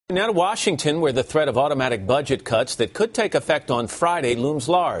Now to Washington, where the threat of automatic budget cuts that could take effect on Friday looms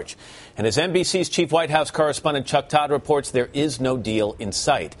large. And as NBC's chief White House correspondent Chuck Todd reports, there is no deal in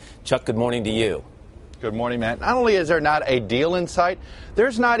sight. Chuck, good morning to you. Good morning, Matt. Not only is there not a deal in sight,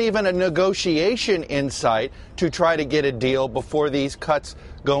 there's not even a negotiation in sight to try to get a deal before these cuts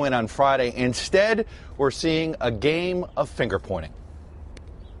go in on Friday. Instead, we're seeing a game of finger pointing.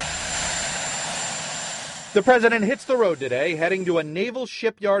 The president hits the road today, heading to a naval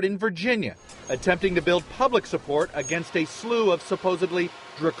shipyard in Virginia, attempting to build public support against a slew of supposedly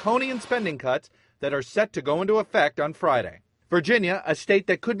draconian spending cuts that are set to go into effect on Friday. Virginia, a state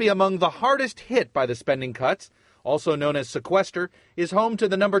that could be among the hardest hit by the spending cuts, also known as sequester, is home to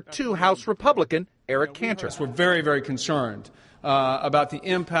the number 2 House Republican, Eric Cantor. We're very, very concerned about the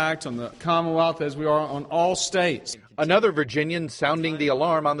impact on the Commonwealth, as we are on all states. Another Virginian sounding the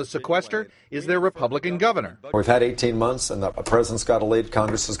alarm on the sequester is their Republican governor. We've had 18 months, and the president's got to lead.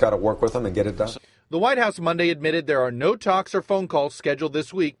 Congress has got to work with them and get it done. The White House Monday admitted there are no talks or phone calls scheduled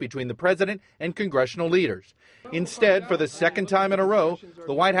this week between the president and congressional leaders. Instead, for the second time in a row,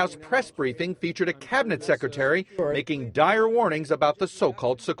 the White House press briefing featured a cabinet secretary making dire warnings about the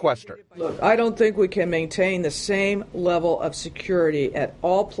so-called sequester. Look, I don't think we can maintain the same level of security at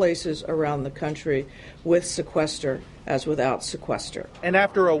all places around the country with sequester as without sequester. And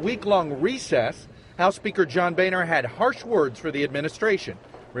after a week-long recess, House Speaker John Boehner had harsh words for the administration,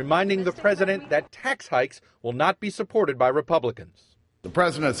 reminding the president that tax hikes will not be supported by Republicans. The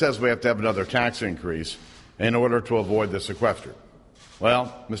president says we have to have another tax increase in order to avoid the sequester.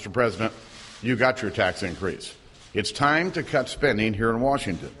 Well, Mr. President, you got your tax increase. It's time to cut spending here in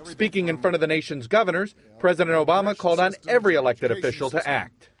Washington. Speaking in front of the nation's governors, President Obama called on every elected official to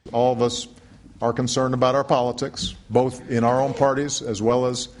act. All of us are concerned about our politics, both in our own parties as well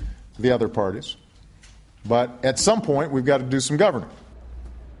as the other parties. But at some point, we've got to do some governing.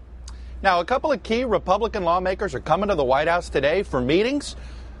 Now, a couple of key Republican lawmakers are coming to the White House today for meetings,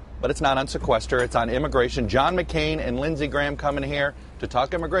 but it's not on sequester, it's on immigration. John McCain and Lindsey Graham coming here to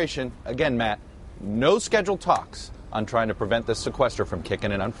talk immigration. Again, Matt, no scheduled talks on trying to prevent this sequester from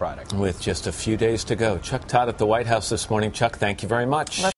kicking in on Friday. With just a few days to go. Chuck Todd at the White House this morning. Chuck, thank you very much.